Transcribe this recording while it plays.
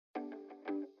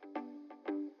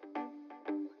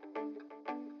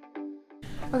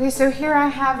Okay, so here I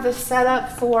have the setup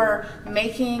for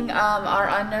making our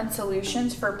unknown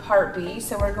solutions for part B.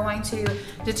 So we're going to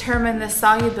determine the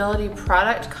solubility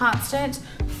product constant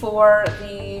for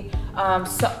the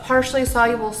partially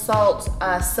soluble salt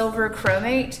silver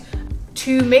chromate.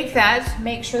 To make that,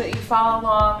 make sure that you follow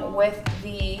along with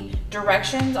the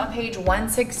directions on page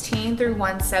 116 through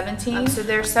 117. So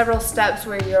there are several steps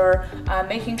where you're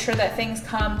making sure that things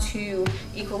come to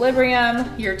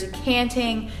equilibrium, you're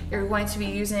decanting, you're going to be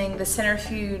using the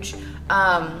centrifuge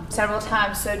several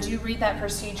times. So do read that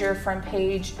procedure from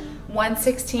page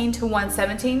 116 to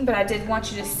 117, but I did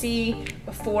want you to see,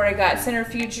 before I got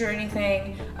centrifuged or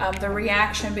anything, the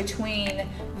reaction between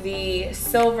the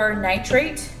silver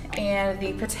nitrate and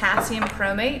the potassium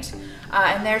chromate.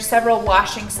 And there's several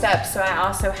washing steps, so I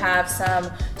also have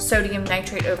some sodium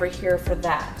nitrate over here for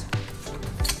that.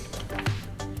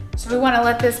 So we want to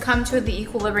let this come to the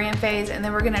equilibrium phase, and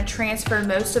then we're going to transfer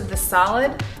most of the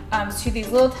solid to these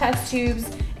little test tubes,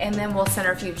 and then we'll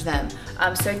centrifuge them.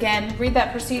 So again, read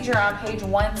that procedure on page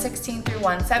 116 through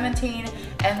 117,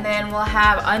 and then we'll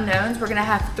have unknowns. We're going to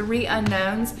have 3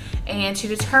 unknowns, and to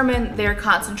determine their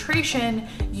concentration,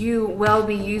 you will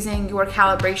be using your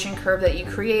calibration curve that you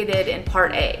created in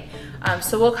part A.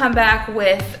 So we'll come back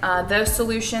with those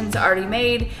solutions already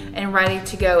made and ready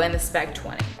to go in the Spec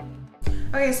 20.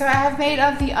 Okay, so I have made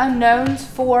up the unknowns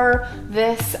for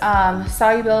this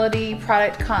solubility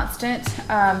product constant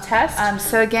test.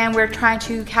 So again, we're trying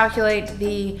to calculate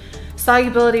the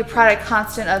solubility product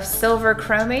constant of silver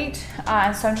chromate.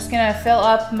 And so I'm just gonna fill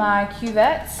up my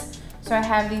cuvettes. So I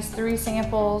have these 3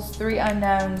 samples, 3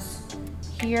 unknowns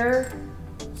here.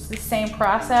 It's the same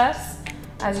process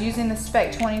as using the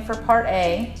Spec 20 for part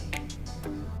A.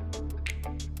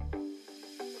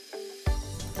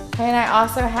 Okay, and I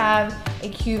also have a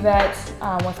cuvette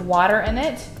with water in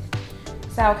it.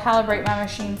 So I'll calibrate my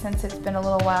machine since it's been a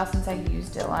little while since I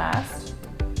used it last.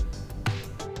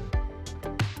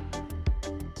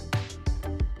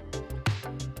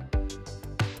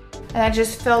 And I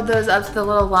just filled those up to the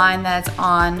little line that's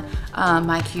on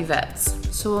my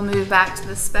cuvettes. So we'll move back to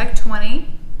the Spec 20.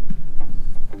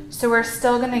 So we're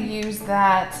still gonna use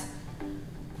that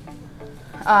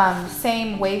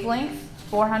same wavelength,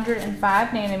 405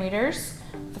 nanometers.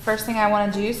 The first thing I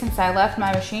want to do, since I left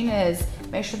my machine, is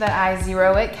make sure that I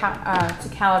zero it to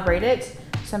calibrate it.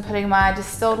 So I'm putting my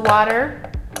distilled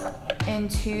water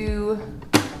into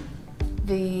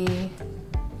the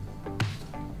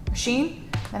machine,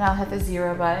 then I'll hit the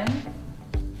 0 button.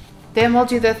 Then we'll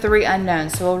do the 3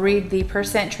 unknowns. So we'll read the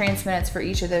percent transmittance for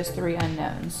each of those 3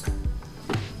 unknowns.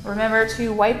 Remember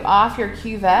to wipe off your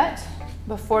cuvette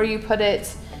before you put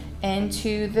it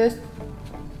into the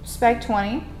Spec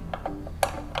 20.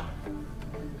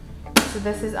 So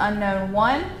this is unknown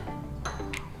 1.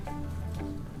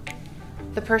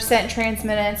 The percent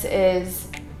transmittance is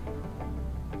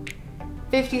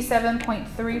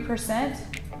 57.3%.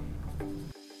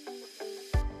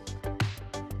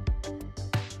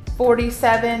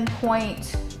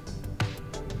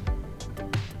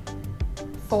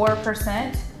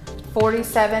 47.4%.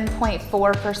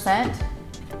 47.4%.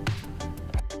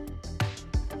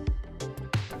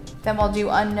 Then we'll do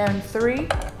unknown 3.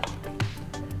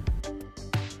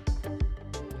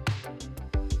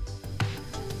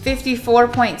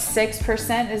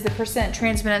 54.6% is the percent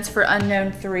transmittance for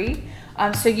unknown 3.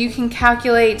 So you can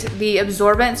calculate the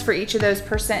absorbance for each of those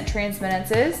percent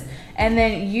transmittances, and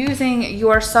then using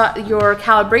your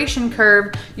calibration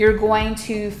curve, you're going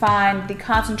to find the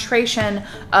concentration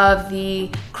of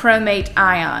the chromate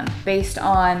ion based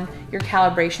on your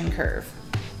calibration curve.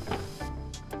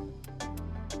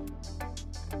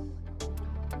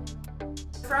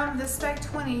 From the Spec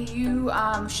 20, you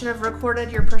should have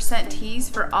recorded your percent T's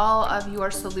for all of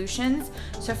your solutions.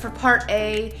 So for part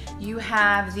A, you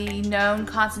have the known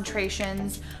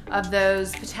concentrations of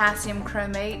those potassium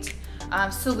chromate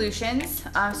solutions.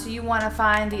 So you want to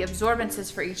find the absorbances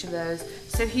for each of those.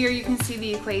 So here you can see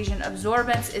the equation.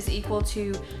 Absorbance is equal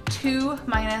to 2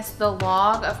 minus the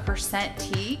log of percent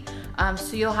T.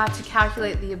 So you'll have to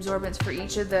calculate the absorbance for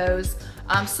each of those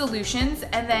solutions,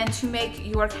 and then to make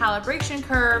your calibration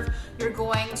curve, you're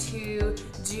going to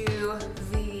do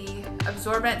the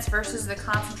absorbance versus the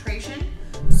concentration.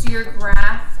 So your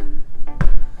graph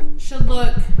should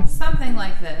look something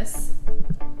like this.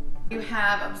 You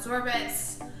have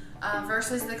absorbance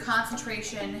versus the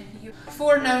concentration.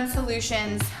 4 known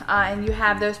solutions, and you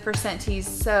have those percent T's.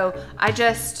 So I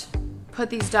just put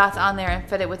these dots on there and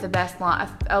fit it with the best line,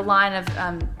 a line of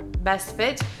best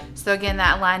fit. So again,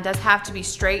 that line does have to be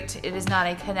straight. It is not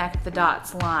a connect the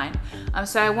dots line.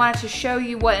 So I wanted to show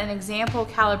you what an example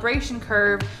calibration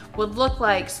curve would look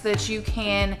like so that you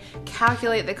can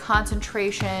calculate the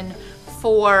concentration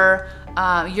for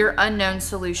your unknown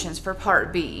solutions for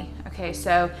part B. Okay,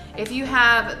 so if you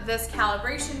have this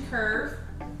calibration curve,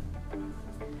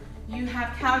 you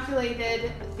have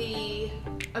calculated the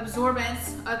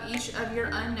absorbance of each of your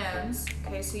unknowns.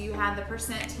 Okay, so you have the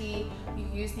percent T, you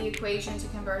use the equation to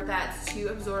convert that to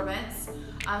absorbance.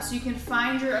 So you can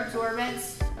find your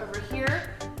absorbance over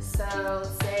here. So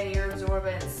let's say your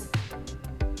absorbance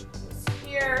is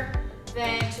here.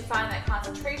 Then to find that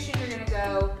concentration, you're gonna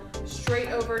go straight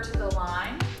over to the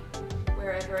line,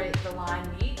 wherever the line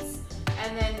meets,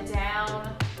 and then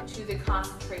down to the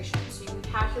concentration. So you can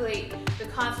calculate the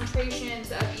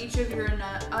concentrations of each of your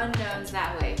unknowns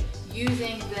that way,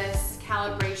 using this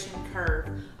calibration curve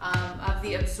of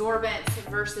the absorbance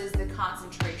versus the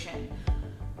concentration.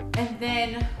 And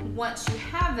then once you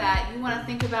have that, you want to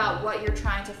think about what you're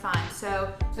trying to find.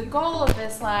 So the goal of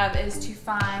this lab is to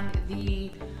find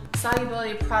the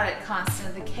Solubility-Product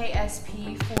Constant, the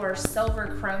KSP, for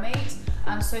silver chromate.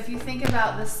 So if you think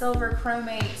about the silver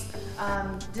chromate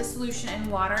dissolution in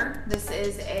water, this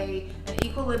is an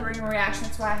equilibrium reaction.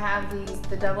 That's why I have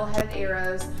the double-headed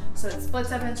arrows. So it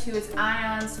splits up into its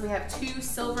ions. So we have 2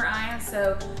 silver ions.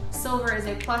 So silver is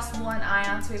a +1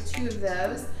 ion, so we have 2 of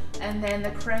those. And then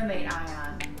the chromate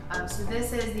ion. So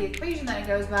this is the equation that it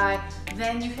goes by.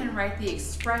 Then you can write the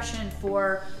expression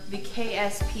for the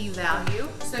KSP value.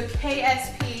 So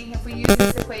KSP, if we use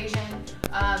this equation,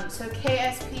 so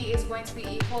KSP is going to be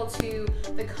equal to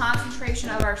the concentration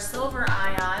of our silver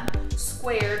ion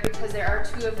squared, because there are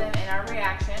 2 of them in our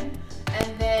reaction,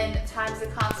 and then times the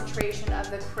concentration of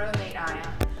the chromate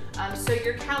ion. So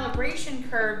your calibration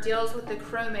curve deals with the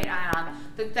chromate ion.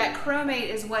 That chromate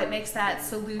is what makes that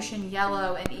solution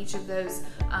yellow in each of those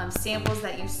samples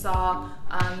that you saw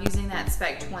using that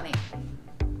Spec 20.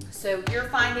 So you're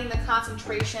finding the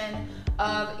concentration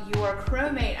of your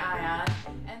chromate ion,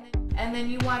 and then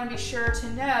you want to be sure to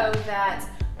know that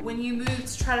when you move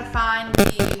to try to find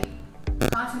the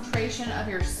concentration of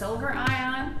your silver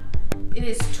ion, it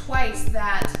is twice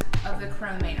that of the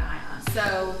chromate ion.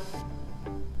 So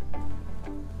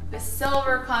the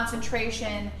silver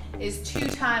concentration is 2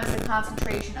 times the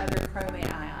concentration of your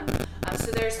chromate ion.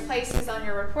 So there's places on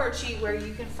your report sheet where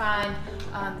you can find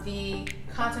the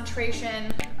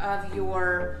concentration of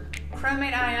your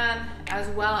chromate ion as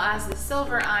well as the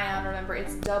silver ion. Remember,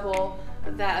 it's double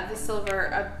that of the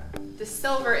silver. The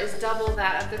silver is double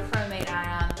that of the chromate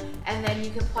ion, and then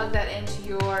you can plug that into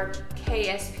your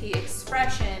KSP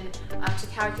expression to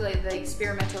calculate the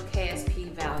experimental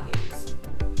KSP values.